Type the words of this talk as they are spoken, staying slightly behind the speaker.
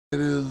It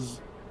is,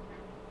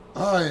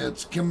 hi,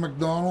 it's Kim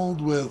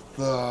McDonald with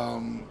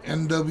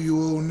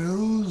NWO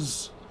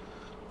News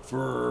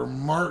for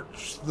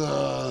March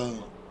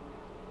the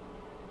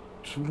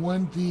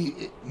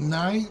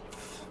 29th,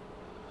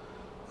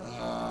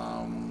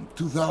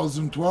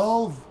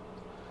 2012.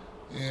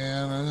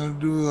 And I'm going to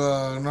do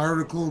an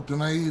article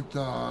tonight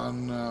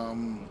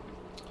on,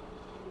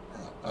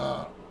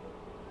 uh,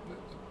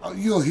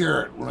 you'll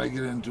hear it when I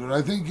get into it.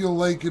 I think you'll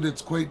like it.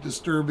 It's quite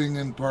disturbing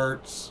in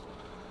parts,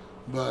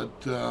 but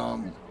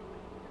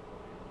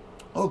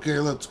okay,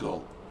 let's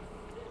go.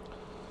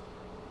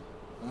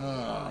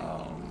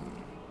 Um,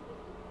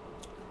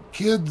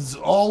 Kids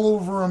all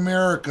over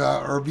America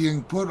are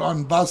being put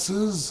on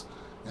buses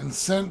and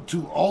sent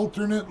to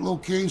alternate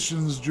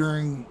locations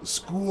during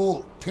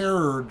school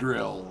terror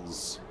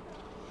drills.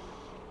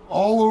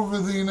 All over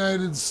the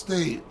United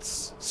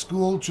States,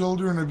 school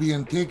children are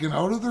being taken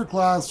out of their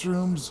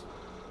classrooms,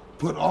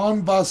 put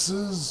on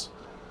buses,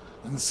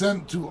 and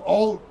sent to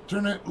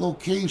alternate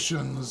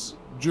locations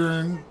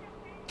during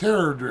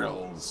terror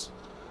drills.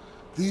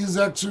 These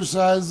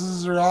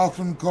exercises are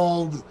often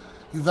called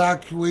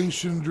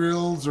evacuation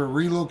drills or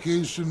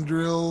relocation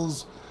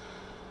drills,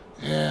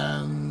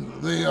 and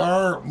they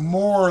are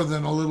more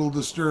than a little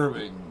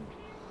disturbing.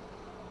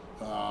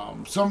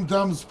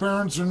 Sometimes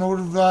parents are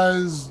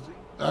notified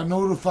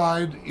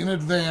in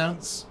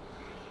advance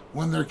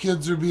when their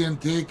kids are being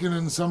taken,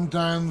 and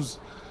sometimes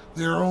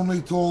they're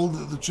only told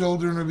that the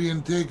children are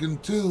being taken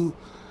to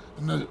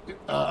an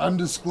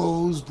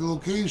undisclosed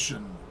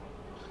location.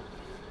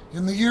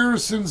 In the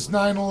years since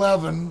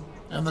 9/11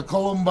 and the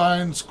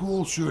Columbine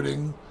school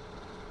shooting,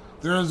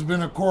 there has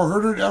been a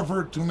coordinated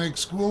effort to make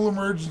school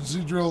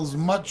emergency drills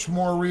much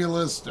more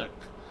realistic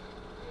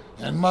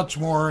and much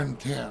more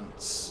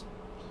intense.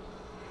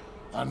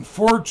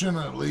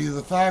 Unfortunately,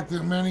 the fact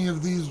that many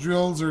of these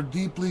drills are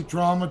deeply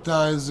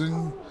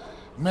traumatizing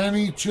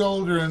many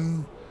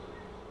children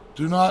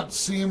do not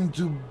seem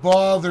to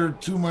bother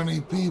too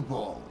many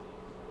people.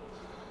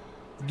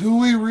 Do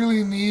we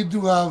really need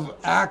to have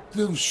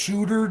active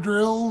shooter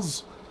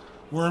drills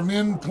where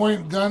men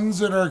point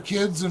guns at our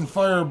kids and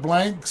fire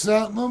blanks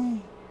at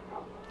them?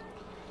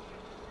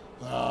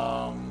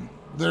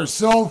 Their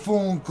cell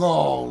phone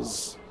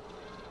calls,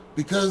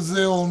 because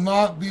they will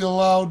not be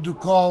allowed to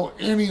call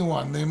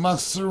anyone. They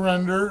must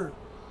surrender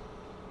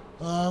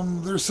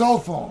their cell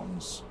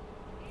phones.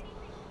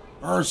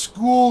 Our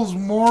schools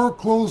more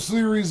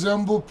closely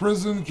resemble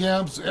prison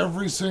camps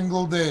every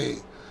single day,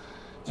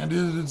 and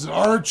it is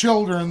our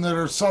children that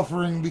are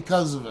suffering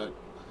because of it.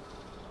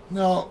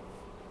 Now,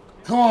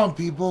 come on,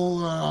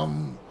 people.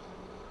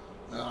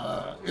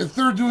 If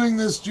they're doing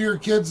this to your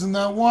kids and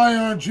that, why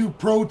aren't you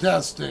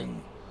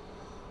protesting?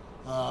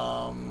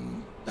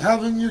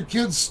 Having your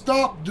kids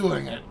stop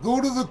doing it. Go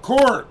to the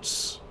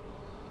courts.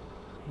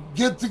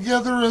 Get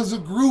together as a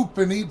group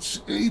in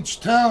each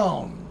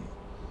town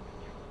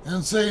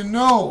and say,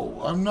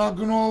 no, I'm not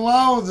going to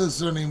allow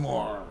this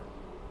anymore.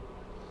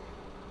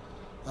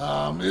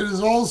 It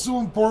is also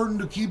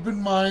important to keep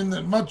in mind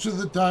that much of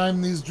the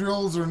time these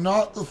drills are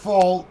not the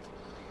fault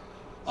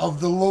of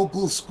the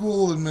local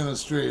school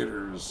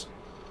administrators.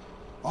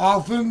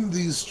 Often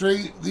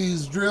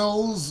these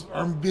drills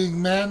are being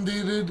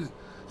mandated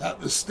at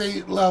the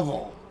state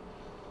level.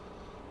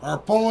 Our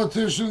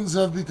politicians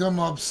have become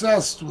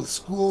obsessed with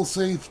school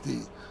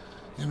safety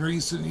in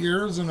recent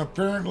years, and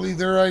apparently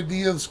their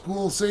idea of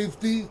school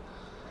safety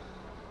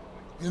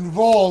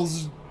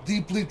involves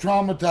deeply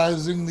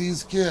traumatizing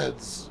these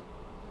kids.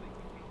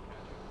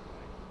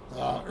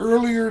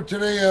 Earlier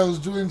today, I was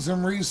doing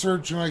some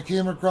research and I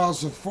came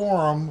across a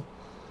forum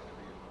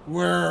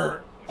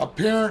where a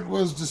parent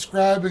was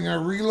describing a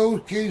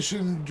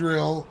relocation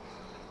drill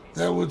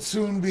that would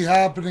soon be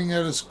happening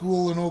at a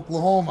school in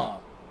Oklahoma.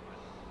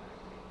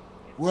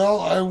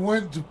 Well, I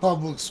went to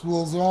public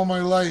schools all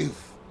my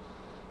life,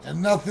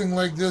 and nothing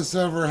like this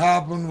ever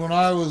happened when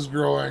I was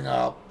growing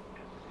up.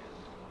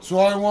 So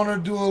I want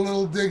to do a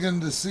little digging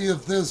to see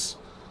if this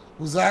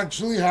was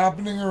actually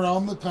happening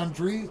around the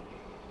country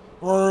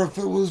or if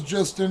it was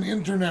just an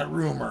internet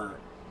rumor.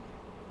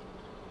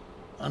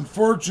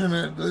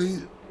 Unfortunately,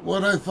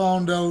 what I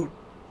found out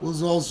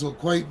was also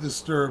quite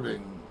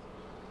disturbing.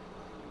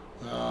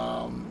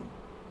 Um,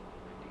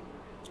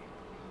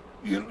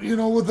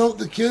 without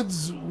the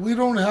kids, we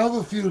don't have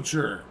a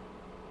future.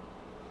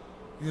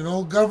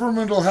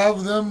 Government will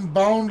have them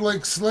bound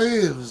like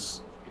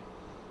slaves.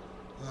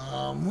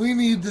 We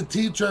need to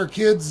teach our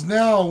kids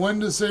now when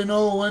to say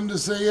no, when to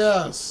say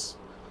yes.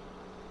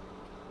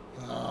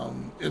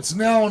 It's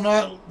now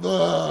not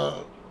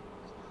the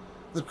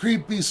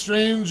creepy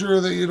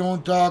stranger that you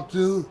don't talk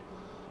to,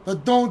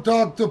 but don't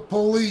talk to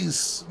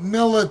police,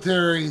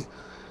 military,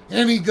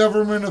 any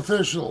government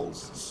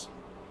officials.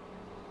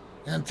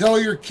 And tell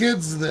your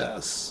kids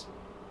this.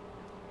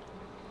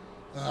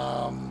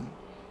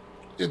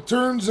 It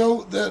turns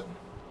out that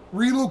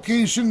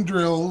relocation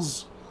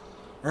drills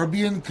are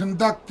being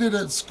conducted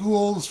at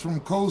schools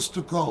from coast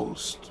to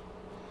coast.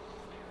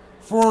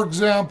 For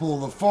example,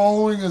 the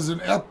following is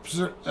an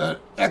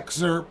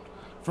excerpt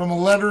from a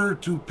letter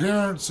to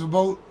parents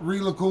about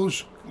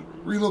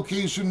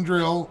relocation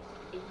drill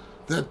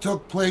that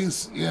took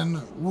place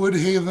in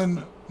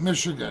Woodhaven,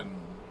 Michigan.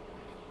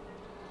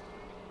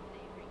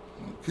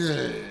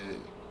 Okay.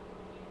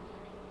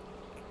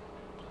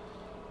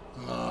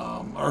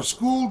 Our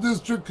school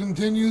district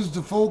continues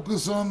to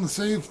focus on the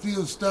safety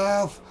of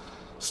staff,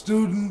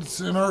 students,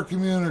 and our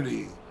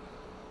community.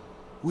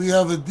 We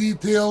have a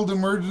detailed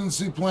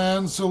emergency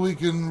plan so we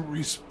can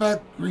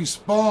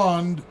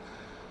respond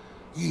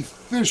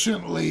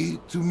efficiently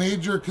to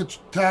major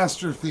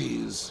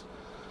catastrophes.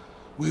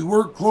 We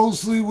work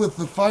closely with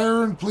the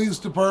fire and police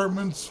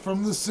departments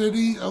from the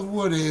city of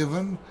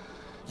Woodhaven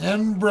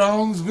and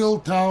Brownsville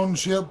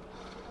Township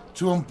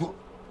to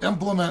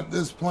implement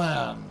this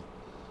plan.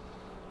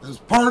 As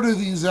part of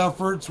these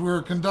efforts, we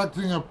are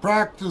conducting a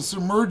practice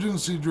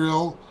emergency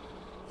drill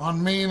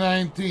on May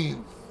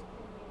 19th.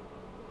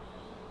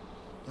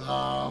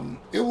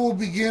 It will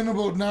begin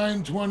about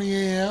 9:20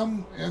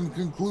 a.m. and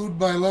conclude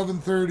by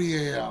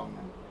 11:30 a.m.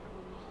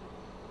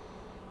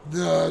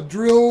 The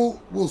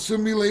drill will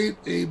simulate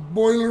a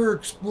boiler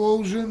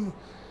explosion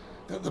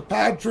at the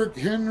Patrick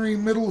Henry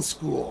Middle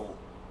School.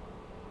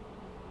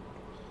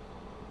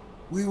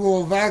 We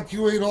will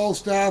evacuate all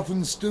staff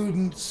and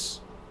students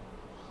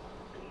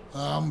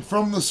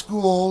from the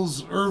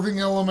schools, Irving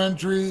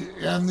Elementary,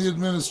 and the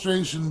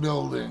administration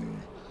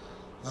building.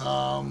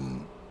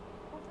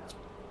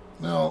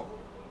 Now,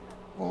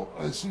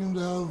 I seem to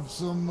have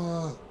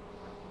some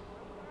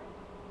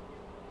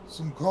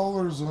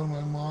callers on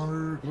my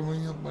monitor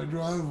coming up my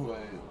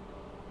driveway.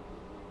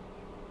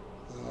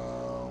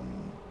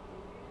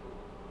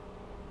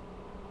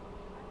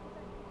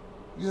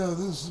 Yeah,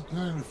 this is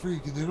kind of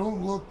freaky. They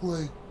don't look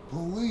like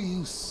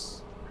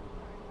police,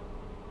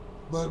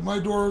 but my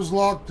door is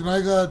locked and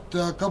I got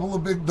a couple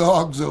of big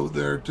dogs out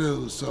there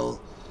too, so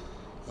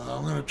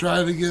I'm going to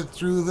try to get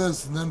through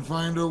this and then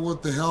find out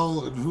what the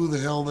hell and who the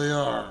hell they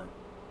are.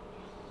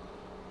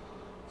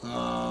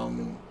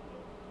 The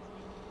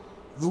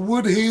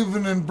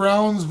Woodhaven and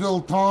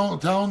Brownsville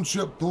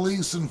Township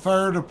Police and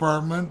Fire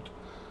Department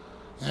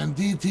and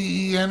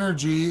DTE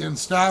Energy and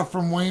staff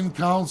from Wayne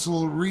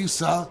Council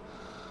RISA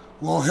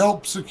will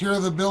help secure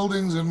the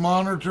buildings and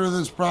monitor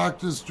this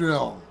practice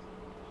drill.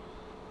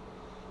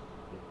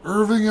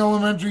 Irving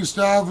Elementary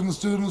staff and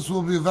students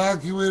will be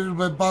evacuated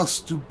by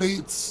bus to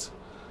Bates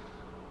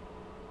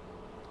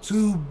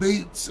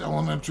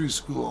Elementary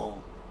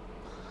School.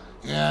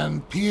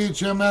 And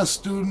PHMS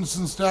students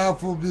and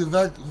staff will be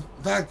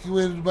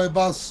evacuated by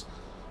bus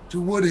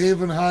to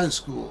Woodhaven High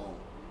School.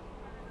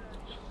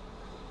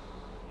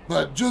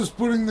 But just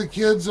putting the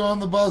kids on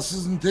the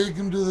buses and taking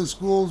them to the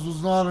schools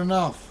was not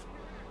enough.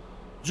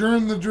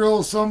 During the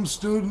drill, some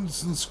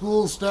students and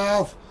school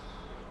staff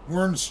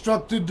were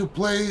instructed to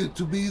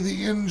be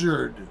the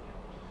injured.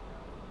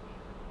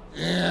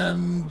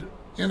 And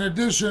in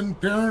addition,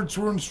 parents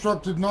were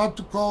instructed not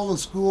to call the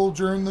school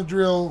during the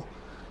drill,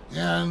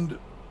 and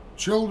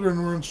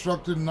children were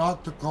instructed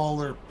not to call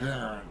their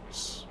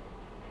parents.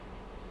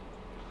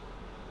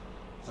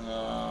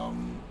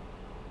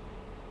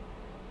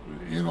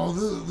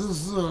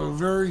 This is a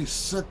very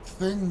sick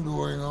thing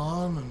going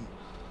on, and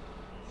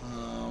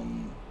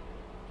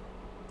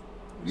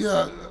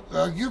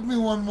give me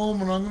one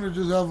moment. I'm going to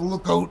just have a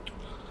look out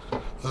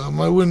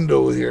my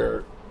window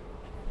here.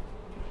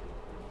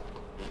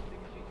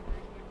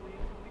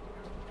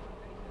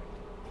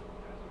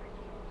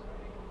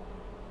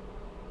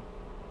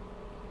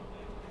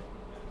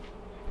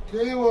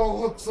 Okay, well,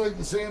 it looks like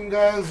the same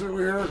guys that were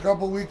here a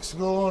couple weeks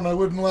ago, and I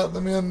wouldn't let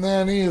them in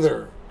then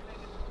either.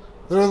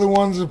 They're the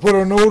ones that put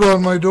a note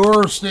on my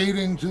door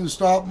stating to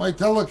stop my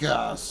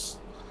telecast.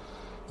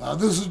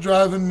 This is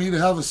driving me to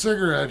have a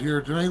cigarette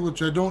here tonight,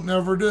 which I don't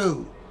never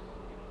do.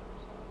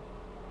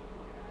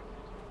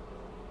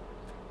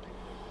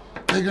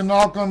 They can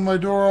knock on my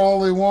door all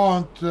they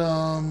want.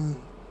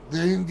 They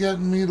ain't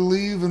getting me to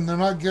leave, and they're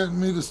not getting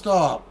me to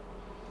stop.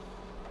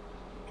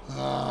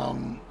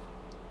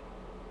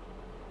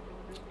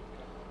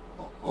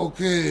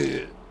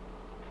 Okay.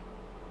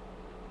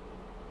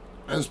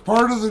 As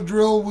part of the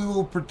drill, we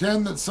will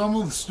pretend that some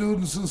of the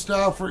students and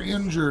staff are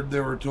injured, they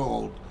were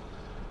told.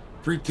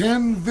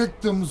 Pretend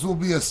victims will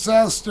be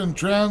assessed and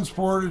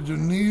transported to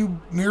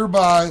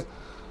nearby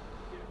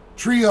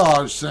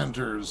triage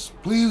centers.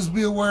 Please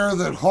be aware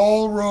that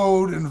Hall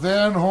Road and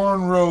Van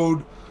Horn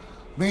Road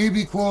may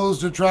be closed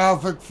to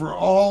traffic for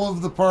all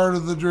of the part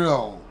of the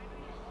drill,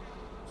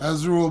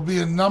 as there will be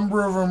a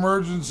number of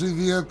emergency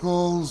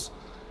vehicles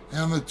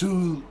and the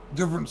two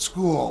different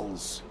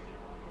schools,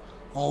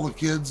 all the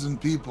kids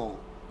and people.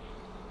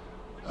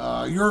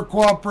 Your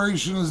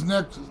cooperation is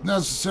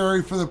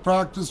necessary for the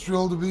practice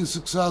drill to be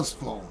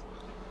successful.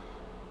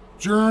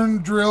 During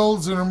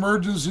drills and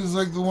emergencies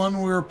like the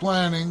one we are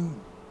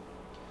planning,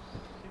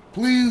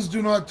 please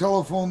do not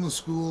telephone the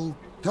school.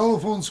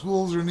 Telephone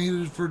schools are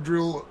needed for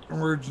drill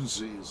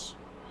emergencies.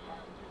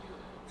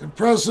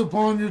 Impress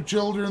upon your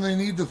children they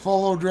need to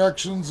follow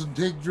directions and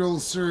take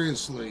drills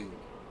seriously.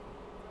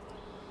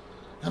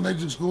 And they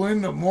just go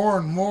into more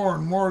and more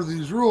and more of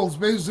these rules.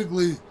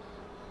 Basically,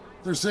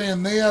 they're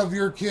saying they have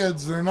your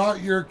kids, they're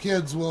not your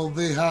kids, well,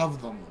 they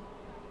have them.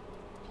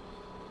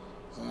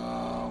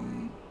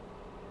 Um,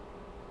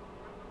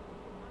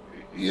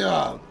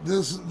 yeah,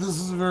 this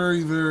is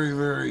very, very,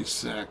 very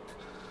sick.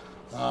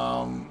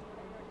 Um,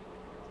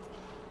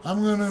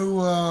 I'm going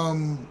to,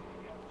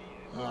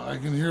 I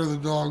can hear the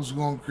dogs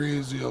going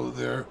crazy out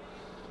there.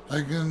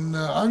 I'm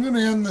going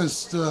to end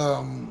this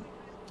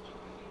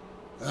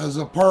as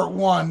a part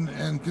one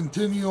and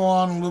continue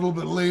on a little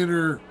bit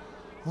later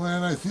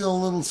when I feel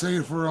a little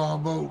safer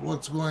about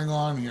what's going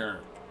on here.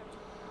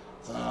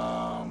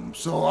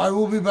 So I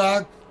will be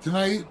back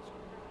tonight.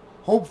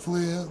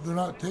 Hopefully, they're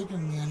not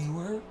taking me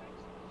anywhere.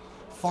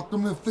 Fuck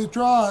them if they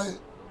try.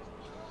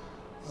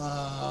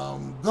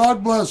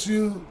 God bless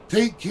you.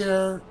 Take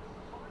care.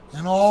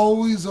 And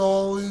always,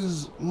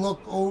 always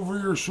look over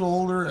your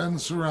shoulder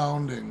and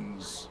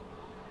surroundings.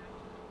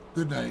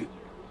 Good night.